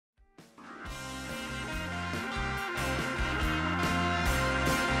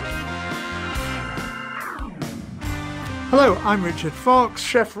Hello, I'm Richard Fox,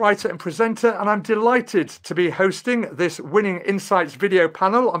 chef, writer and presenter, and I'm delighted to be hosting this Winning Insights video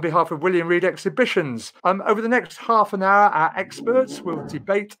panel on behalf of William Reed Exhibitions. Over the next half an hour, our experts will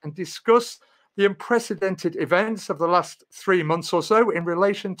debate and discuss the unprecedented events of the last 3 months or so in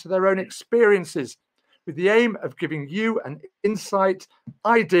relation to their own experiences, with the aim of giving you an insight,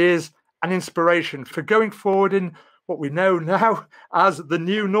 ideas and inspiration for going forward in what we know now as the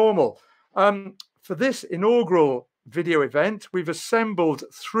new normal. For this inaugural video event, we've assembled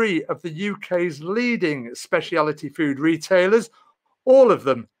 3 of the UK's leading specialty food retailers, all of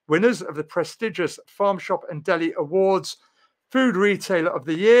them winners of the prestigious Farm Shop and Deli Awards Food Retailer of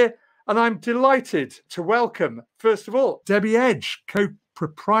the Year. And I'm delighted to welcome, first of all, Debbie Edge,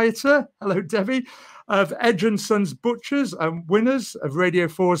 co-proprietor, hello Debbie, of Edge & Sons Butchers and winners of Radio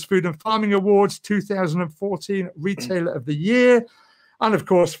 4's Food and Farming Awards 2014 Retailer of the Year. And of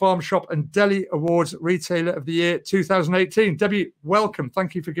course, Farm Shop and Deli Awards Retailer of the Year 2018. Debbie, welcome.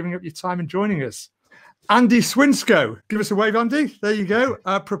 Thank you for giving up your time and joining us. Andy Swinscoe, give us a wave, Andy. There you go.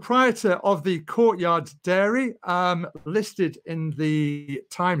 Proprietor of the Courtyard Dairy, listed in the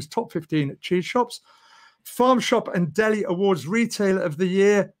Times Top 15 Cheese Shops. Farm Shop and Deli Awards Retailer of the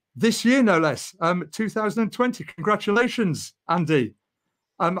Year this year, no less, 2020. Congratulations, Andy.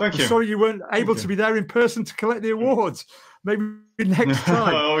 I'm sorry you weren't able to be there in person to collect the awards. Maybe next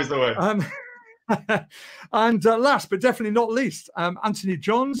time. Always the way. And last but definitely not least, Anthony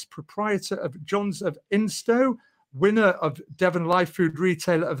Johns, proprietor of Johns of Instow, winner of Devon Life Food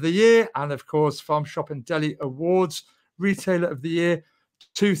Retailer of the Year, and of course, Farm Shop and Deli Awards Retailer of the Year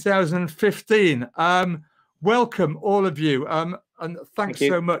 2015. Welcome, all of you. And thanks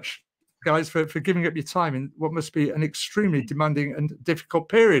so much, guys, for giving up your time in what must be an extremely demanding and difficult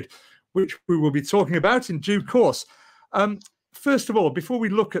period, which we will be talking about in due course. First of all, before we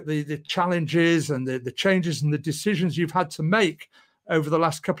look at the challenges and the changes and the decisions you've had to make over the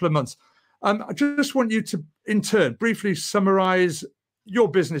last couple of months, I just want you to, in turn, briefly summarize your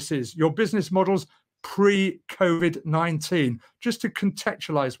businesses, your business models pre-COVID-19, just to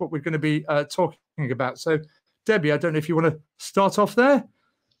contextualize what we're going to be talking about. So, Debbie, I don't know if you want to start off there.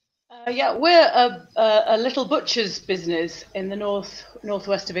 Yeah, we're a little butcher's business in the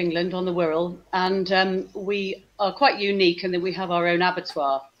northwest of England on the Wirral, and we are quite unique in that we have our own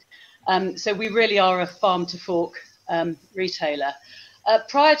abattoir. So we really are a farm to fork retailer.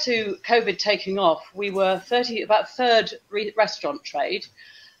 Prior to COVID taking off, we were about a third restaurant trade,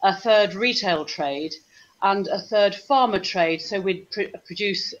 a third retail trade, and a third farmer trade. So we'd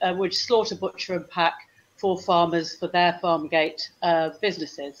we'd slaughter, butcher, and pack for farmers for their farm gate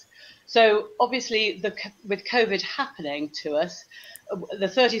businesses. So obviously, with COVID happening to us, the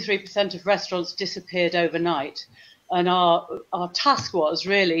 33% of restaurants disappeared overnight. And our task was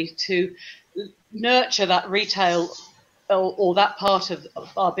really to nurture that retail or that part of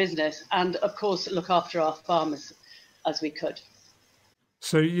our business and, of course, look after our farmers as we could.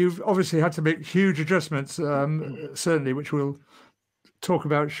 So you've obviously had to make huge adjustments, certainly, which we'll talk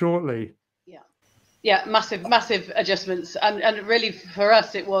about shortly. Yeah, massive adjustments. And really for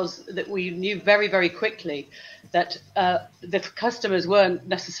us, it was that we knew very, very quickly that the customers weren't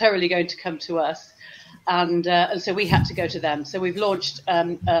necessarily going to come to us. And so we had to go to them. So we've launched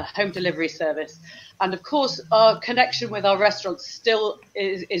a home delivery service. And of course, our connection with our restaurants still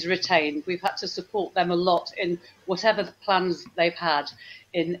is retained. We've had to support them a lot in whatever the plans they've had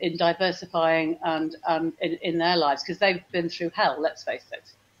in diversifying and in their lives, because they've been through hell, let's face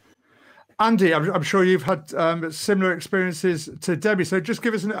it. Andy, I'm sure you've had similar experiences to Debbie. So just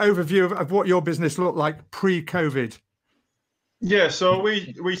give us an overview of what your business looked like pre-COVID. Yeah, so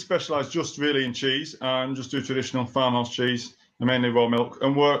we specialise just really in cheese and just do traditional farmhouse cheese and mainly raw milk,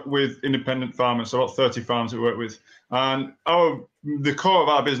 and work with independent farmers, so about 30 farms we work with. And the core of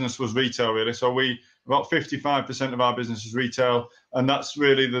our business was retail, really. So about 55% of our business is retail, and that's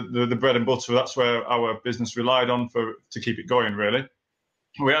really the bread and butter. That's where our business relied on to keep it going, really.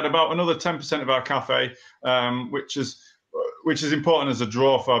 We had about another 10% of our cafe, which is important as a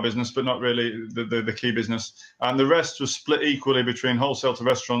draw for our business, but not really the key business. And the rest was split equally between wholesale to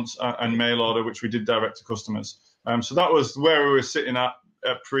restaurants and mail order, which we did direct to customers. So that was where we were sitting at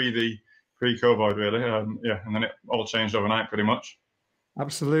pre-COVID, really. Yeah, and then it all changed overnight, pretty much.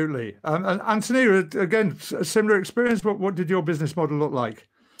 Absolutely. And Anthony, again, a similar experience. What did your business model look like?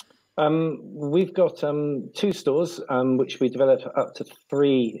 We've got 2 stores, which we develop up to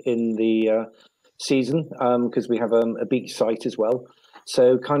 3 in the season, because we have a beach site as well.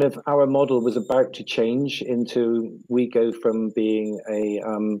 So kind of our model was about to change into, we go from being a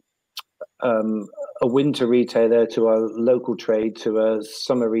winter retailer to a local trade to a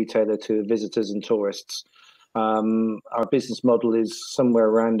summer retailer to visitors and tourists. Our business model is somewhere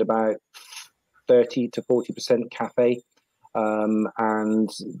around about 30 to 40% cafe, and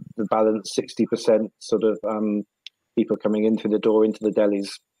the balance 60% sort of people coming in through the door into the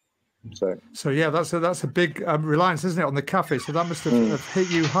delis. So yeah, that's a big reliance, isn't it, on the cafe? So that must have hit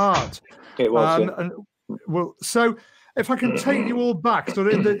you hard. It was. Yeah. And well, so if I can take you all back, sort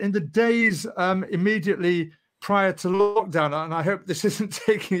of in the days immediately prior to lockdown, and I hope this isn't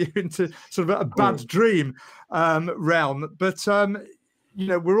taking you into sort of a bad dream realm, but you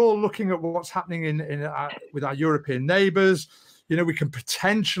know, we're all looking at what's happening with our European neighbours. You know, we can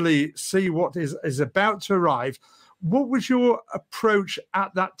potentially see what is about to arrive. What was your approach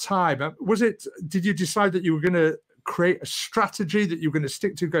at that time? Did you decide that you were going to create a strategy that you were going to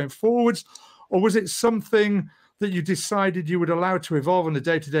stick to going forwards, or was it something that you decided you would allow to evolve on a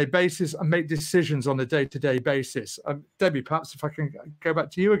day-to-day basis and make decisions on a day-to-day basis? Debbie, perhaps if I can go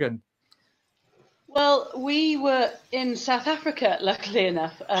back to you again. Well, we were in South Africa, luckily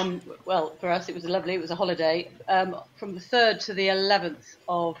enough. Well, for us, it was a holiday from the 3rd to the 11th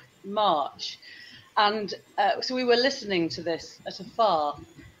of March. And so we were listening to this at afar.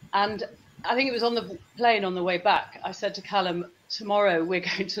 And I think it was on the plane on the way back, I said to Callum, tomorrow we're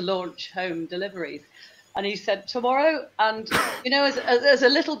going to launch home deliveries. And he said, tomorrow? And, you know, as a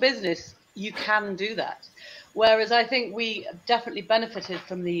little business, you can do that. Whereas I think we definitely benefited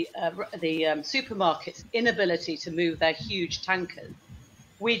from the supermarkets' inability to move their huge tankers.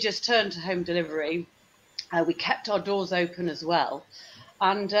 We just turned to home delivery. We kept our doors open as well.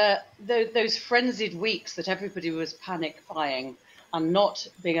 And those frenzied weeks that everybody was panic buying and not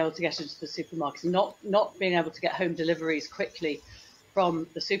being able to get into the supermarkets, not being able to get home deliveries quickly from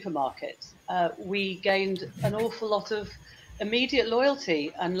the supermarkets, we gained an awful lot of immediate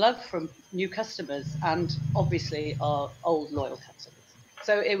loyalty and love from new customers, and obviously our old loyal customers.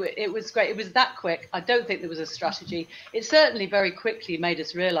 So it was great. It was that quick. I don't think there was a strategy. It certainly very quickly made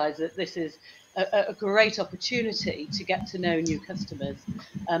us realize that this is a great opportunity to get to know new customers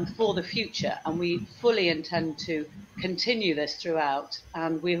for the future, and we fully intend to continue this throughout.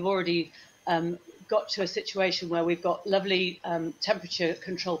 And we've already got to a situation where we've got lovely temperature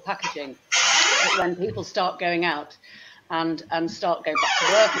control packaging that when people start going out and start going back to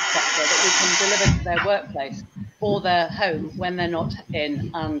work, etc., that we can deliver to their workplace or their home when they're not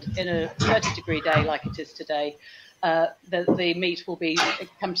in. And in a 30-degree day like it is today, the meat will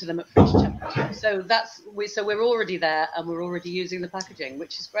come to them at fridge temperature. So we're already there, and we're already using the packaging,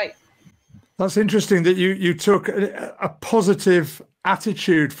 which is great. That's interesting that you took a positive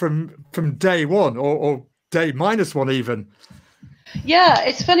attitude from day one, or day -1 even. Yeah,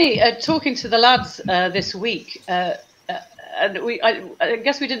 it's funny talking to the lads this week. And I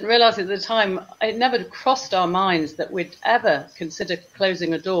guess we didn't realise at the time, it never crossed our minds that we'd ever consider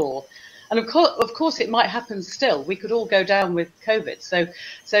closing a door. And of course, it might happen still. We could all go down with COVID, so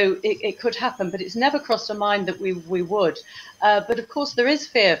it could happen. But it's never crossed our mind that we would. But of course, there is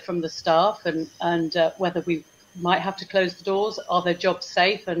fear from the staff, and whether we might have to close the doors. Are their jobs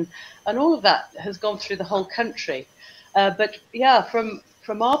safe? And all of that has gone through the whole country. But yeah,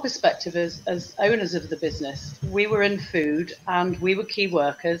 from our perspective as owners of the business, we were in food and we were key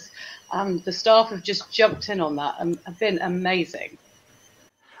workers, and the staff have just jumped in on that and have been amazing.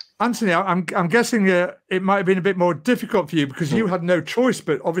 Anthony, I'm guessing it might have been a bit more difficult for you because you had no choice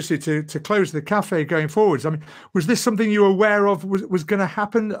but obviously to close the cafe going forwards. I mean, was this something you were aware of was going to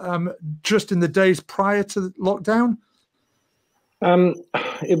happen just in the days prior to the lockdown?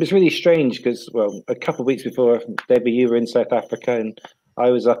 It was really strange because, well, a couple of weeks before, Debbie, you were in South Africa and I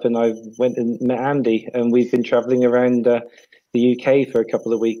was up, and I went and met Andy, and we've been traveling around the UK for a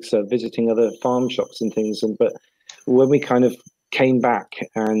couple of weeks, visiting other farm shops and things. But when we kind of came back,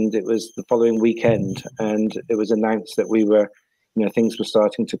 and it was the following weekend, and it was announced that we were, things were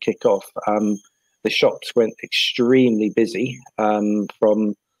starting to kick off. The shops went extremely busy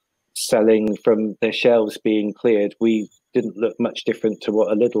from selling, from their shelves being cleared. We didn't look much different to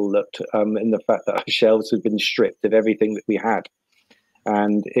what a Lidl looked in the fact that our shelves had been stripped of everything that we had.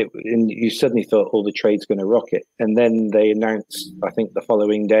 And you suddenly thought, oh, the trade's going to rocket. And then they announced, I think the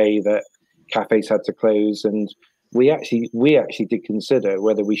following day, that cafes had to close. And we actually did consider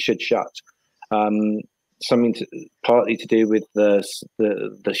whether we should shut. Something partly to do with the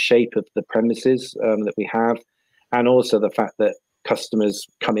shape of the premises that we have, and also the fact that customers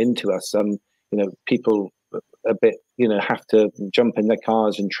come into us. People a bit, have to jump in their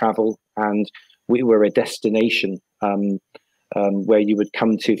cars and travel, and we were a destination where you would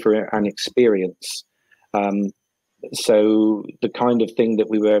come to for an experience. So the kind of thing that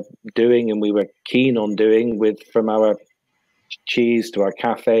we were doing and we were keen on doing, from our cheese to our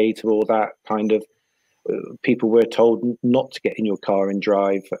cafe to all that kind of, people were told not to get in your car and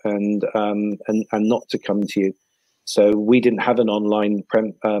drive, and not to come to you. So we didn't have an online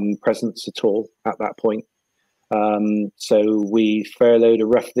presence at all at that point. So we furloughed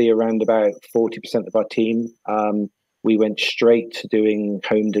roughly around about 40% of our team. We went straight to doing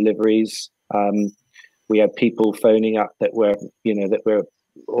home deliveries. We had people phoning up that were, that were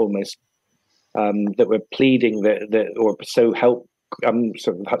almost that were pleading that or so help.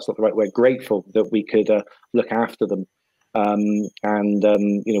 So that's not the right word. Grateful that we could look after them, we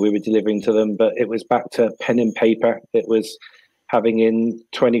were delivering to them. But it was back to pen and paper. It was having in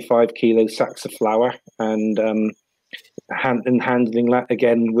 25 kilo sacks of flour and handling that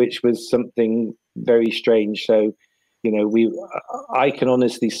again, which was something very strange. So, I can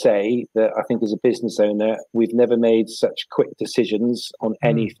honestly say that I think as a business owner, we've never made such quick decisions on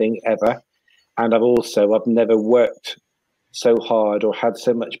anything ever. And I've never worked so hard or had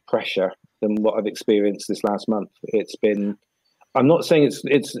so much pressure than what I've experienced this last month. It's been, I'm not saying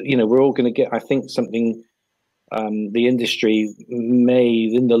it's we're all going to get, I think, something, the industry may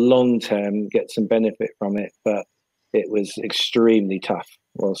in the long term get some benefit from it, but it was extremely tough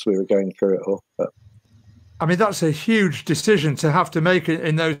whilst we were going through it all. But I mean, that's a huge decision to have to make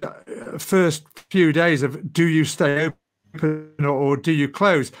in those first few days of, do you stay open or do you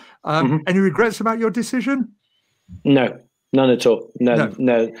close? Any regrets about your decision? No, none at all.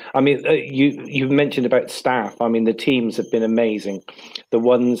 No. I mean, you mentioned about staff. I mean, the teams have been amazing. The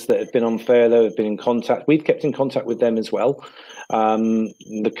ones that have been on furlough have been in contact. We've kept in contact with them as well.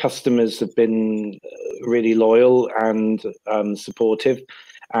 The customers have been really loyal and supportive.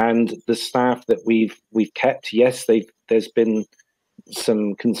 And the staff that we've kept, yes, there's been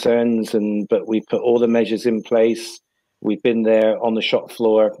some concerns, but we've put all the measures in place. We've been there on the shop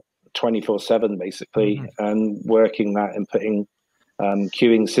floor 24/7 basically, and working that and putting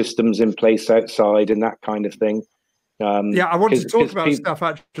queuing systems in place outside and that kind of thing. I want to talk about stuff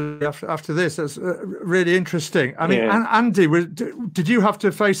actually after this. That's really interesting. I mean, Andy, did you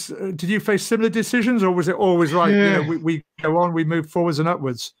face similar decisions, or was it always like, we go on, we move forwards and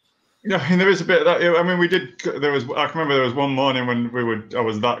upwards? Yeah, I mean, there is a bit of that. I mean, I can remember there was one morning when I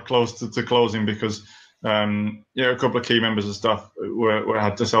was that close to closing because, a couple of key members of staff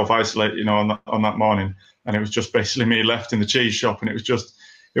had to self-isolate, on that morning. And it was just basically me left in the cheese shop. And it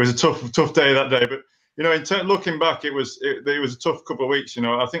was a tough day that day. But, looking back, it was a tough couple of weeks.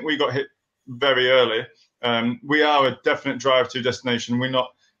 I think we got hit very early. We are a definite drive-to destination. We're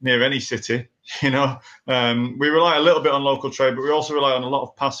not near any city, we rely a little bit on local trade, but we also rely on a lot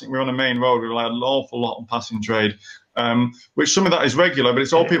of passing. We're on a main road. We rely an awful lot on passing trade, which some of that is regular, but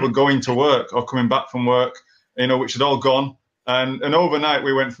it's all people going to work or coming back from work, which had all gone. And overnight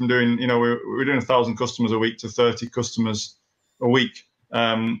we went from doing, we were doing 1,000 customers a week to 30 customers a week.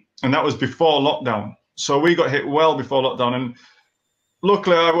 And that was before lockdown. So we got hit well before lockdown. And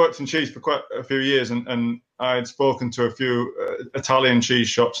luckily I worked in cheese for quite a few years, and I had spoken to a few Italian cheese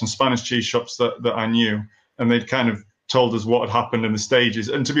shops and Spanish cheese shops that I knew, and they'd kind of told us what had happened in the stages.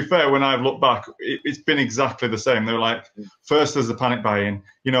 And to be fair, when I've looked back, it's been exactly the same. They were like, first there's the panic buy-in,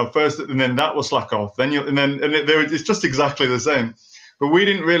 first, and then that will slack off. It's just exactly the same. But we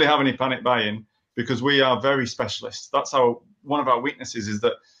didn't really have any panic buy-in because we are very specialist. That's one of our weaknesses is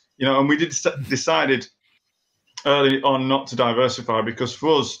that, and we decided early on not to diversify because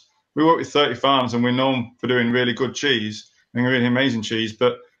for us, we work with 30 farms and we're known for doing really good cheese and really amazing cheese,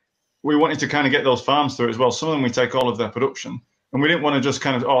 but we wanted to kind of get those farms through it as well. Some of them we take all of their production, and we didn't want to just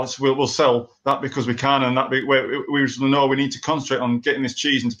kind of, we'll sell that because we can, and we just know we need to concentrate on getting this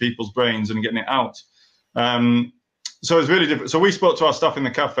cheese into people's brains and getting it out. So it's really different. So we spoke to our staff in the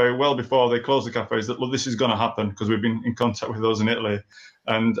cafe well before they closed the cafes that, look, this is going to happen because we've been in contact with those in Italy,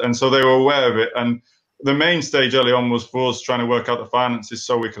 and so they were aware of it. And the main stage early on was for us trying to work out the finances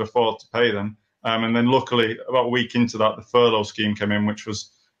so we could afford to pay them. And then luckily, about a week into that, the furlough scheme came in, which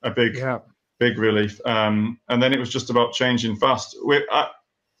was a big relief. And then it was just about changing fast.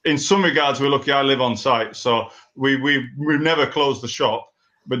 In some regards, we're lucky. I live on site, so we've never closed the shop.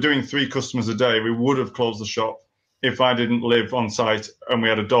 But doing 3 customers a day, we would have closed the shop if I didn't live on site and we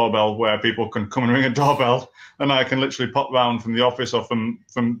had a doorbell where people can come and ring a doorbell, and I can literally pop round from the office or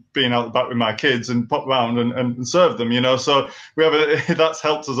from being out the back with my kids and pop round and serve them, So we have that's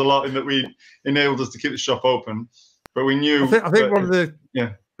helped us a lot in that we enabled us to keep the shop open. But we knew. I think one of the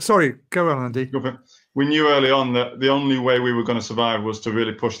Sorry, go on, Andy. We knew early on that the only way we were going to survive was to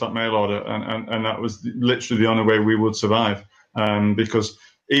really push that mail order, and that was literally the only way we would survive, because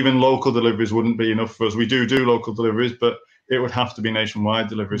even local deliveries wouldn't be enough for us. We do local deliveries, but it would have to be nationwide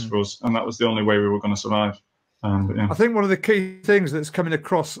deliveries for us, and that was the only way we were going to survive. But yeah. I think one of the key things that's coming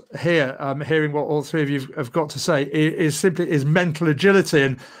across here, hearing what all three of you have got to say, is simply mental agility,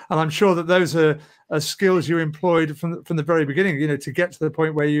 and I'm sure that those are skills you employed from the very beginning. You know, to get to the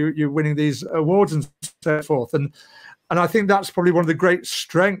point where you're winning these awards and so forth, and I think that's probably one of the great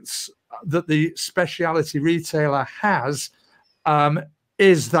strengths that the speciality retailer has,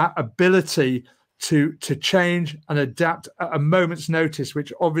 is that ability to change and adapt at a moment's notice,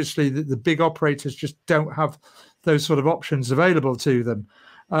 which obviously the big operators just don't have those sort of options available to them.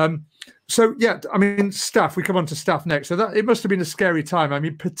 So yeah, I mean, staff, we come on to staff next. So that, it must have been a scary time. I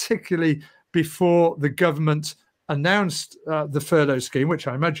mean, particularly before the government announced the furlough scheme, which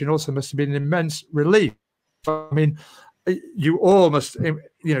I imagine also must have been an immense relief. I mean, you all must,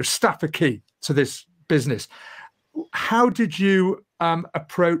 you know, staff are key to this business. How did you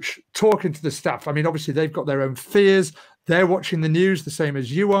approach talking to the staff? I mean, obviously they've got their own fears. They're watching the news the same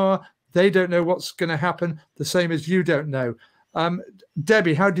as you are. They don't know what's going to happen the same as you don't know.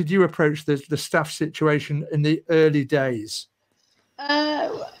 Debbie, how did you approach the staff situation in the early days?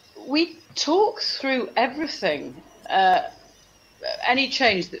 We talked through everything. Any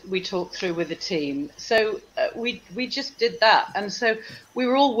change that we talked through with the team. So we just did that. And so we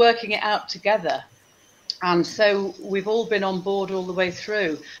were all working it out together. And so we've all been on board all the way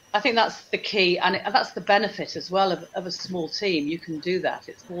through. I think that's the key, and that's the benefit as well of a small team. You can do that.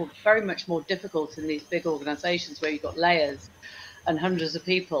 It's very much more difficult in these big organisations where you've got layers and hundreds of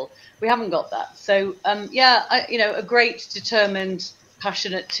people. We haven't got that. So yeah, you know, a great, determined,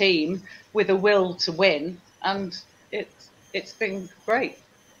 passionate team with a will to win, and it's been great.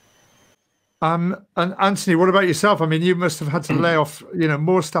 And Anthony, what about yourself? I mean, you must have had to lay off, you know,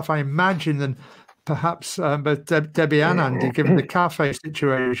 more staff, I imagine, than perhaps but Debbie and Andy, given the cafe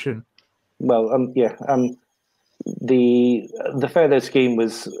situation. Well, yeah, the furlough scheme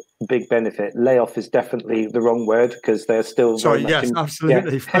was a big benefit. Layoff is definitely the wrong word, because they're still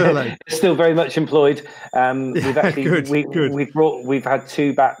absolutely furlough. Still very much employed. We've actually we've had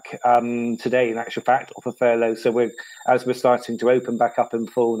two back today, in actual fact, off a furlough. So we're starting to open back up in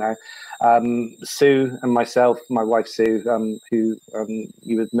full now. Sue and myself, my wife Sue, who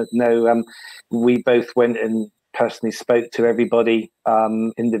you would know, we both went and personally spoke to everybody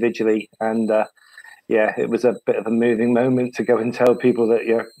individually, and yeah, it was a bit of a moving moment to go and tell people that,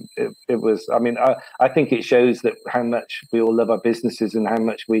 yeah, it was. I mean, I think it shows that how much we all love our businesses and how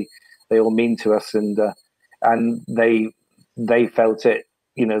much they all mean to us, and they felt it.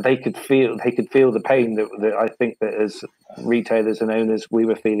 You know, they could feel the pain that I think that as retailers and owners we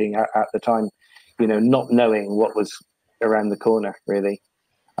were feeling at the time. You know, not knowing what was around the corner, really.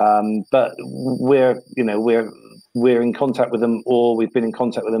 But we're in contact with them all. We've been in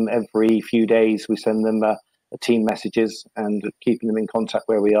contact with them every few days. We send them team messages and keeping them in contact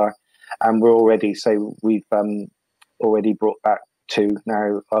where we are. And we're already, so we've already brought back two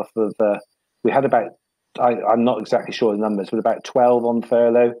now off of, we had about, I'm not exactly sure the numbers, but about 12 on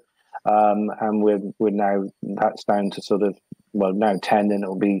furlough. And we're now, that's down to sort of, well, now 10, and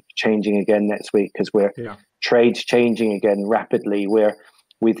it'll be changing again next week, because trade's changing again rapidly.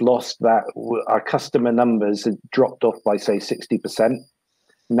 We've lost that. Our customer numbers have dropped off by, say, 60%.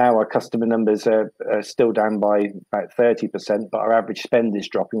 Now our customer numbers are still down by about 30%, but our average spend is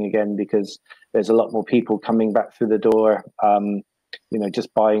dropping again because there's a lot more people coming back through the door, you know,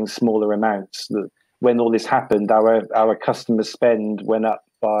 just buying smaller amounts. When all this happened, our customer spend went up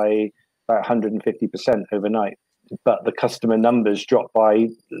by about 150% overnight, but the customer numbers dropped by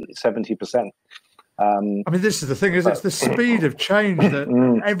 70%. I mean, this is the thing, is it's the speed of change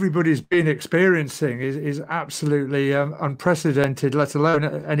that everybody's been experiencing is absolutely unprecedented, let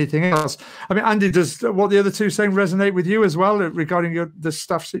alone anything else. I mean, Andy, does what the other two saying resonate with you as well regarding the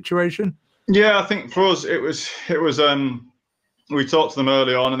staff situation? Yeah, I think for us, it was we talked to them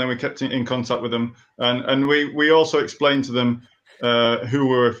early on, and then we kept in contact with them, and we also explained to them who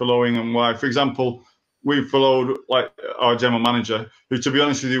we were following and why. For example, we followed like our general manager, who, to be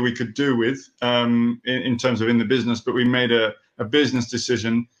honest with you, we could do with in terms of in the business, but we made a business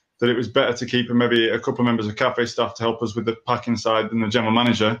decision that it was better to keep maybe a couple of members of cafe staff to help us with the packing side than the general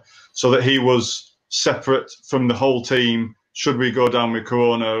manager, so that he was separate from the whole team should we go down with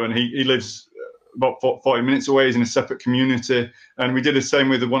Corona. And he lives about 40 minutes away. He's in a separate community. And we did the same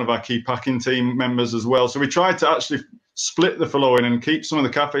with one of our key packing team members as well. So we tried to actually split the following and keep some of the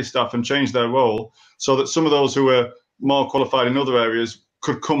cafe staff and change their role, so that some of those who were more qualified in other areas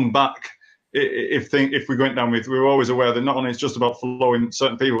could come back if we went down with. We were always aware that not only it's just about following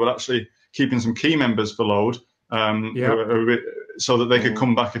certain people, but actually keeping some key members followed, so that they could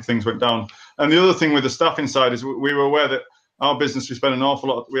come back if things went down. And the other thing with the staffing side is we were aware that our business, we spend an awful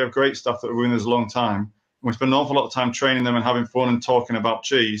lot. We have great staff that have been with us a long time, we spend an awful lot of time training them and having fun and talking about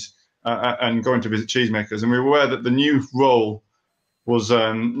cheese and going to visit cheesemakers. And we were aware that the new role was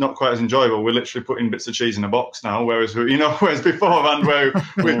not quite as enjoyable. We're literally putting bits of cheese in a box now, whereas whereas beforehand, where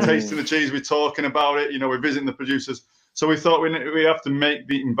we're tasting the cheese, we're talking about it, we're visiting the producers. So we thought we have to make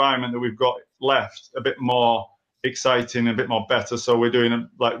the environment that we've got left a bit more exciting, a bit more better. So we're doing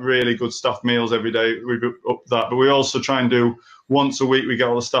like really good staff meals every day. We up that, but we also try and do once a week. We get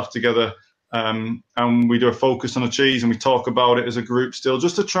all the staff together and we do a focus on a cheese, and we talk about it as a group still,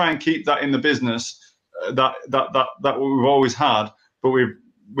 just to try and keep that in the business that we've always had. But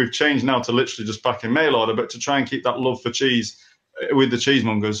we've changed now to literally just packing mail order, but to try and keep that love for cheese with the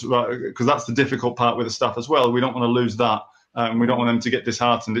cheesemongers, because that's the difficult part with the staff as well. We don't want to lose that. We don't want them to get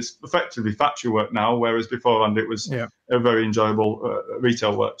disheartened. It's effectively factory work now, whereas beforehand it was a very enjoyable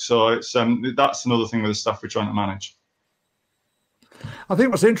retail work. So it's that's another thing with the staff we're trying to manage. I think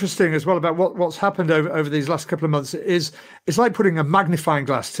what's interesting as well about what's happened over these last couple of months is it's like putting a magnifying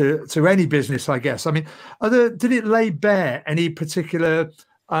glass to any business, I guess. I mean, did it lay bare any particular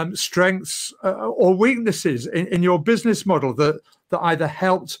strengths or weaknesses in your business model that either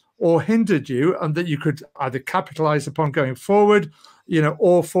helped or hindered you, and that you could either capitalize upon going forward,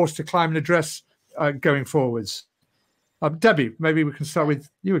 or forced to climb and address going forwards? Debbie, maybe we can start with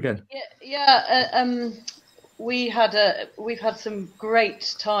you again. We've had some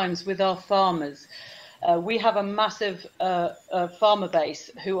great times with our farmers. We have a massive farmer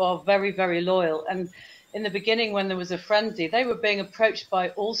base who are very, very loyal. And in the beginning, when there was a frenzy, they were being approached by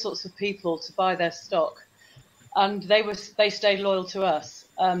all sorts of people to buy their stock, and they stayed loyal to us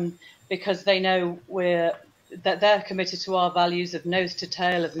because they know that they're committed to our values of nose to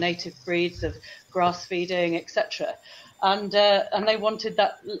tail, of native breeds, of grass feeding, etc. And they wanted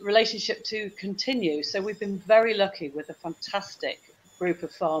that relationship to continue. So we've been very lucky with a fantastic group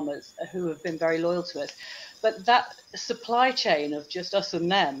of farmers who have been very loyal to us. But that supply chain of just us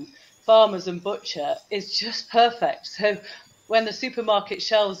and them, farmers and butcher, is just perfect. So when the supermarket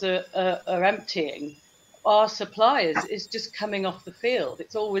shelves are emptying, our supply is just coming off the field.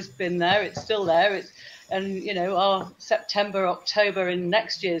 It's always been there. It's still there. Our September, October in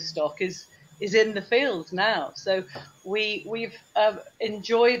next year's stock is in the field now. So we've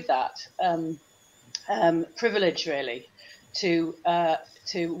enjoyed that privilege, really, to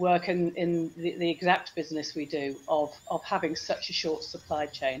work in the exact business we do of having such a short supply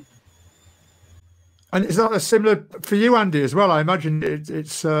chain. And is that a similar for you, Andy, as well? I imagine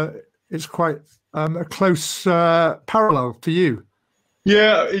it's quite a close parallel for you.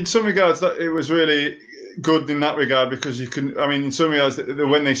 Yeah, in some regards, it was really good in that regard, because in some regards,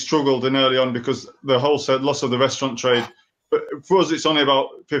 when they struggled and early on, because the wholesale loss of the restaurant trade, but for us, it's only about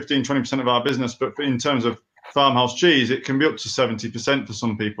 15–20% of our business. But in terms of farmhouse cheese, it can be up to 70% for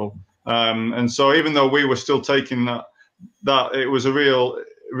some people. And so even though we were still taking that it was a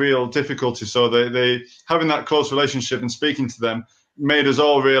real difficulty. So they having that close relationship and speaking to them made us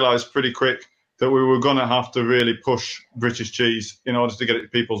all realize pretty quick that we were going to have to really push British cheese in order to get it to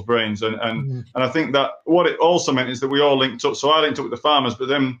people's brains. And I think that what it also meant is that we all linked up. So I linked up with the farmers, but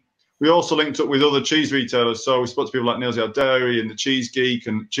then we also linked up with other cheese retailers. So we spoke to people like Neil's Yard Dairy and the Cheese Geek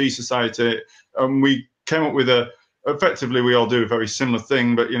and Cheese Society. And we came up with effectively, we all do a very similar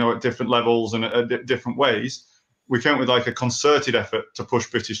thing, but, at different levels and at different ways. We came up with like a concerted effort to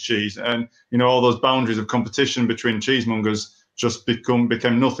push British cheese. And, all those boundaries of competition between cheesemongers just became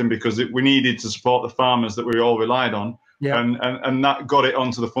nothing, because we needed to support the farmers that we all relied on. Yeah. And that got it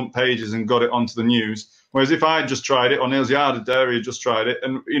onto the front pages and got it onto the news. Whereas if I had just tried it, or Neil's Yard Dairy had just tried it,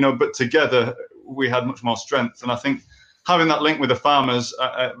 and but together we had much more strength. And I think having that link with the farmers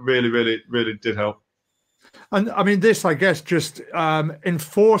really, really, really did help. And I mean, this, I guess, just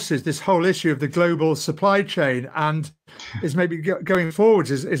enforces this whole issue of the global supply chain, and is maybe going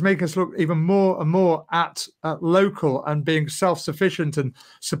forwards is making us look even more and more at local and being self-sufficient and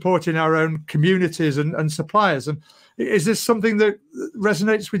supporting our own communities and suppliers. And is this something that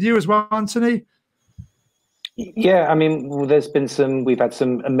resonates with you as well, Anthony? Yeah, I mean, we've had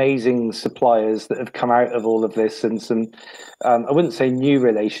some amazing suppliers that have come out of all of this, and some, I wouldn't say new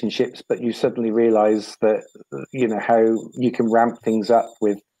relationships, but you suddenly realise that, how you can ramp things up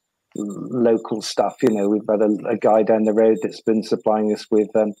with local stuff. We've had a guy down the road that's been supplying us with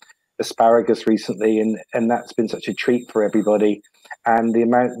asparagus recently, and that's been such a treat for everybody. And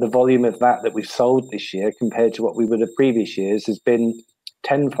the volume of that we've sold this year compared to what we would have previous years has been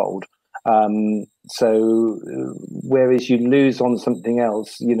tenfold. So whereas you lose on something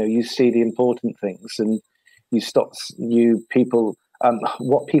else, you see the important things, and people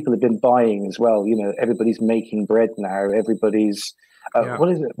what people have been buying as well. Everybody's making bread now. Everybody's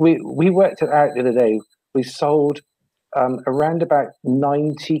what is it? We worked it out the other day. we sold around about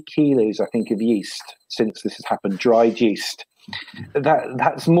 90 kilos, I think, of yeast since this has happened, dried yeast.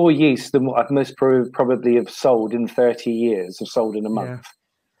 That's more yeast than what I've most probably have sold in 30 years, have sold in a month.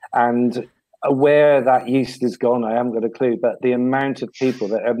 Yeah. And where that yeast has gone, I haven't got a clue, but the amount of people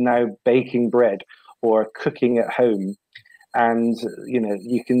that are now baking bread or cooking at home, and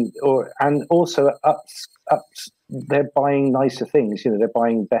you can, and also they're buying nicer things. They're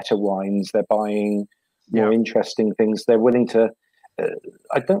buying better wines, they're buying more interesting things. They're willing to.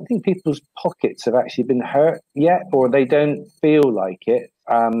 I don't think people's pockets have actually been hurt yet, or they don't feel like it.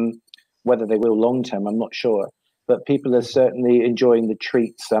 Whether they will long term, I'm not sure. But people are certainly enjoying the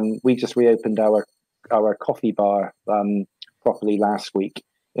treats. We just reopened our coffee bar properly last week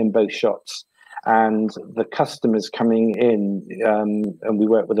in both shops, and the customers coming in, and we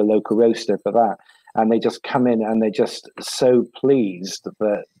work with a local roaster for that, and they just come in and they're just so pleased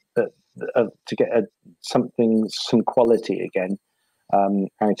that to get some quality again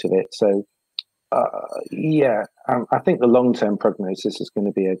out of it. So I think the long-term prognosis is going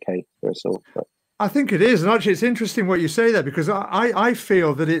to be okay for us all. But I think it is. And actually, it's interesting what you say there, because I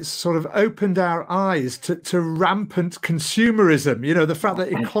feel that it's sort of opened our eyes to rampant consumerism. The fact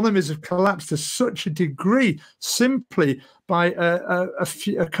that economies have collapsed to such a degree simply by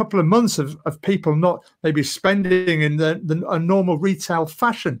a couple of months of people not maybe spending in a normal retail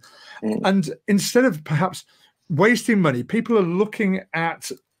fashion. And instead of perhaps wasting money, people are looking at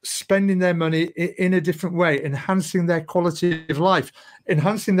spending their money in a different way, enhancing their quality of life,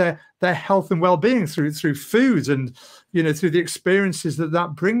 enhancing their health and well-being through foods and through the experiences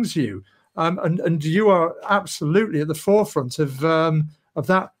that brings you. And you are absolutely at the forefront of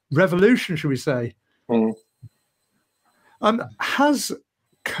that revolution, shall we say? Has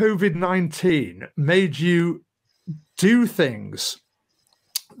COVID-19 made you do things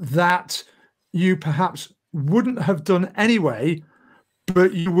that you perhaps wouldn't have done anyway,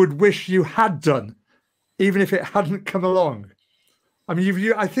 but you would wish you had done, even if it hadn't come along? I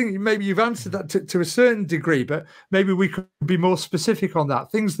mean, I think maybe you've answered that to a certain degree, but maybe we could be more specific on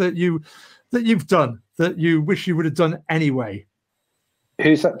that. Things that you've done that you wish you would have done anyway.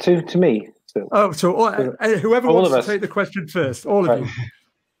 Who's that to me? Still? Oh, so whoever all wants to take the question first, all of you.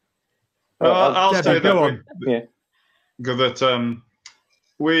 I'll say go on.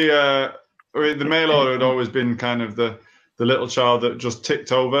 That the mail order had always been kind of the little child that just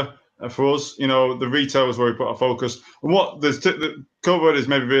ticked over for us. The retail was where we put our focus. And what the COVID has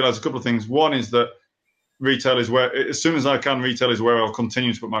maybe realised a couple of things. One is that retail is where, as soon as I can, retail is where I'll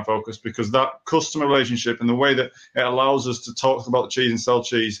continue to put my focus, because that customer relationship and the way that it allows us to talk about the cheese and sell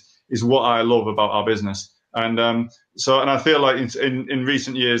cheese is what I love about our business. And I feel like in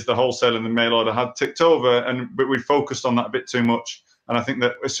recent years, the wholesale and the mail order had ticked over, but we focused on that a bit too much. And I think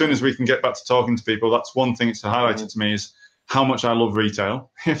that as soon as we can get back to talking to people, that's one thing it's highlighted to me, is how much I love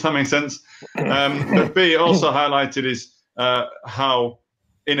retail, if that makes sense. But B, also highlighted is how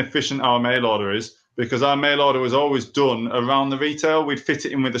inefficient our mail order is, because our mail order was always done around the retail. We'd fit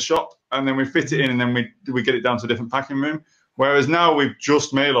it in with the shop, and then we fit it in, and then we get it down to a different packing room. Whereas now we've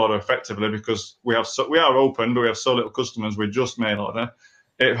just mail order effectively, because we are open, but we have so little customers. We just mail order.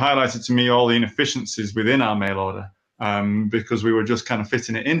 It highlighted to me all the inefficiencies within our mail order, because we were just kind of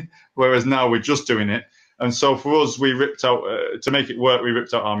fitting it in. Whereas now we're just doing it. And so for us, we ripped out, to make it work, we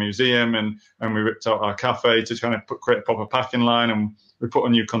ripped out our museum and we ripped out our cafe to kind of create a proper packing line. And we put a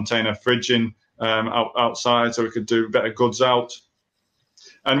new container fridge in outside so we could do better goods out.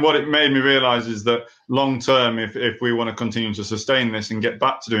 And what it made me realize is that long term, if we want to continue to sustain this and get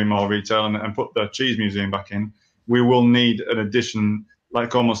back to doing more retail and put the cheese museum back in, we will need an addition,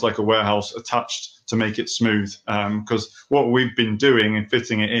 almost like a warehouse attached to make it smooth. Because what we've been doing and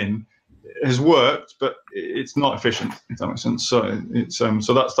fitting it in has worked, but it's not efficient, if that makes sense. So it's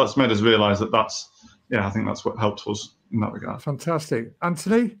so that's made us realize that I think that's what helped us in that regard. Fantastic.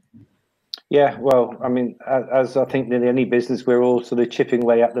 Anthony? Yeah, well, I mean, as I think nearly any business, we're all sort of chipping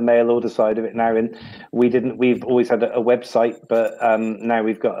away at the mail order side of it now. And we've always had a website, but now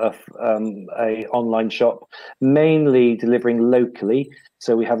we've got a online shop, mainly delivering locally.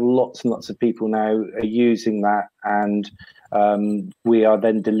 So we have lots and lots of people now using that, and we are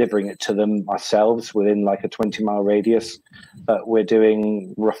then delivering it to them ourselves within like a 20-mile radius. But we're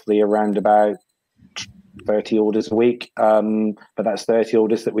doing roughly around about 30 orders a week, but that's 30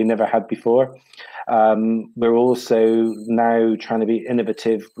 orders that we never had before. We're also now trying to be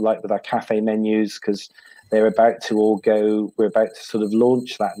innovative, like with our cafe menus, because they're about to all go. We're about to sort of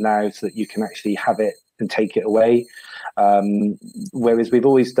launch that now, so that you can actually have it and take it away. Whereas we've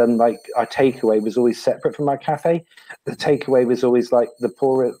always done, like, our takeaway was always separate from our cafe. The takeaway was always like the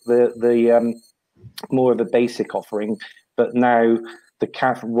more of a basic offering. But now the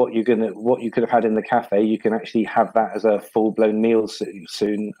cafe, what you could have had in the cafe, you can actually have that as a full-blown meal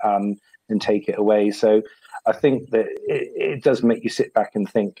soon, and take it away. So I think that it does make you sit back and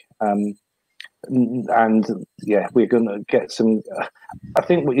think. And yeah, we're going to get some. I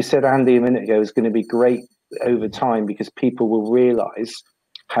think what you said, Andy, a minute ago is going to be great over time, because people will realise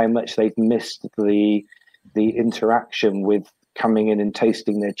how much they've missed the interaction with coming in and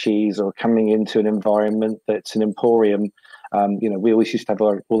tasting their cheese, or coming into an environment that's an emporium. You know, we always used to have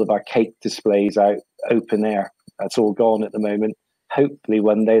all of our cake displays out open air. That's all gone at the moment. Hopefully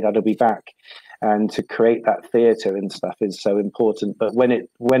one day that'll be back. And to create that theatre and stuff is so important. But when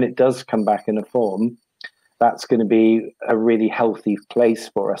it does come back in a form, that's going to be a really healthy place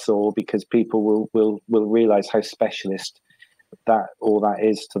for us all, because people will realise how specialist that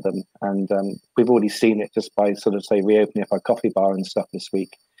is to them. And we've already seen it just by sort of reopening up our coffee bar and stuff this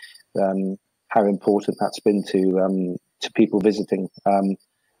week. How important that's been to people visiting.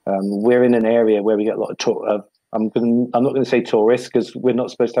 We're in an area where we get a lot of I'm not going to say tourists, because we're not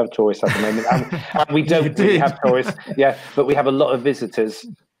supposed to have tourists at the moment, and we don't really have tourists. Yeah, but we have a lot of visitors.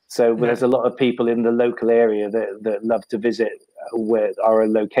 So there's a lot of people in the local area that love to visit where our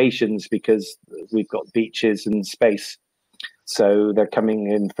locations, because we've got beaches and space. So they're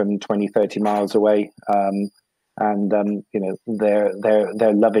coming in from 20, 30 miles away, and you know,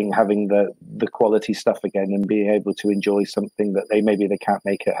 they're loving having the quality stuff again, and being able to enjoy something that they can't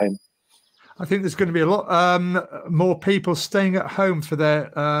make at home. I think there's going to be a lot more people staying at home for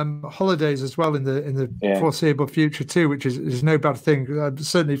their holidays as well in the foreseeable future too, which is no bad thing,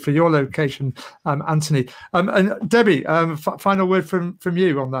 certainly for your location, Anthony. And Debbie, final word from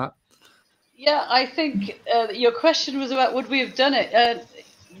you on that. Yeah, I think your question was about would we have done it.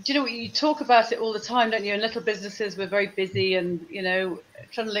 Do you know, you talk about it all the time, don't you? In little businesses, we're very busy and, you know,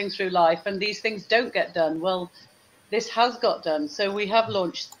 trundling through life, and these things don't get done. Well, this has got done. So we have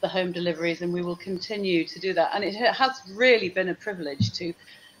launched the home deliveries, and we will continue to do that. And it has really been a privilege to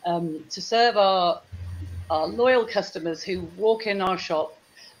serve our loyal customers who walk in our shop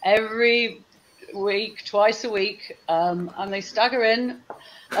every week, twice a week, and they stagger in,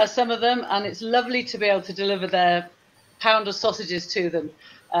 some of them, and it's lovely to be able to deliver their pound of sausages to them.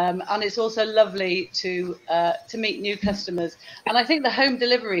 And it's also lovely to meet new customers. And I think the home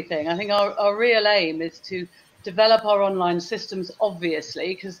delivery thing, I think our real aim is to develop our online systems,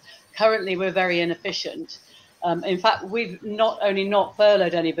 obviously, because currently we're very inefficient. In fact, we've not only not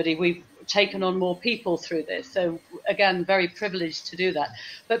furloughed anybody, we've taken on more people through this. So again, very privileged to do that.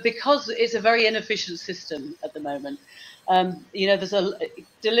 But because it's a very inefficient system at the moment, you know,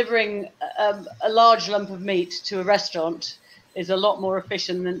 delivering a large lump of meat to a restaurant is a lot more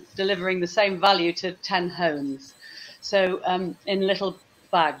efficient than delivering the same value to 10 homes. So in little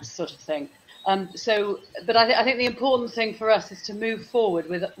bags sort of thing. But I think the important thing for us is to move forward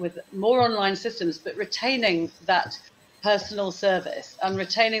with more online systems, but retaining that personal service and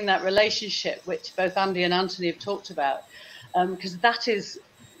retaining that relationship, which both Andy and Anthony have talked about, because that is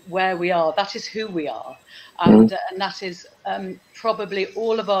where we are, that is who we are, and that is probably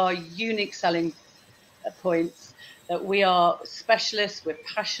all of our unique selling points. That we are specialists, we're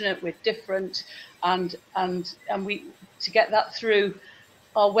passionate, we're different, and we to get that through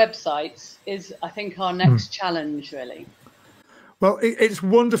our websites is, I think, our next challenge, really. Well, it's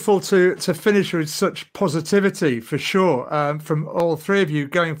wonderful to finish with such positivity, for sure, from all three of you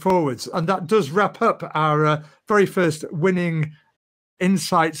going forwards. And that does wrap up our very first Winning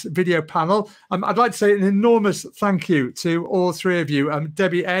Insights video panel. I'd like to say an enormous thank you to all three of you,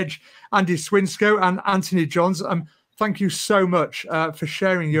 Debbie Edge, Andy Swinscoe, and Anthony Johns. Thank you so much for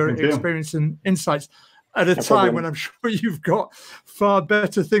sharing your experience and insights at a time when I'm sure you've got far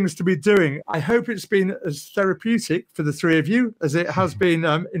better things to be doing. I hope it's been as therapeutic for the three of you as it has been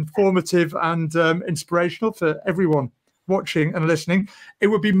informative and inspirational for everyone watching and listening. It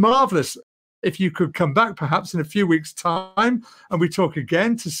would be marvellous if you could come back perhaps in a few weeks' time and we talk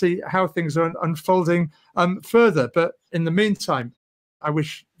again to see how things are unfolding further. But in the meantime, I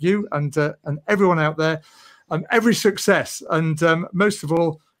wish you and everyone out there every success and most of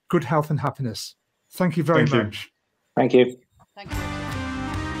all, good health and happiness. Thank you very much. Thank you. Thank you.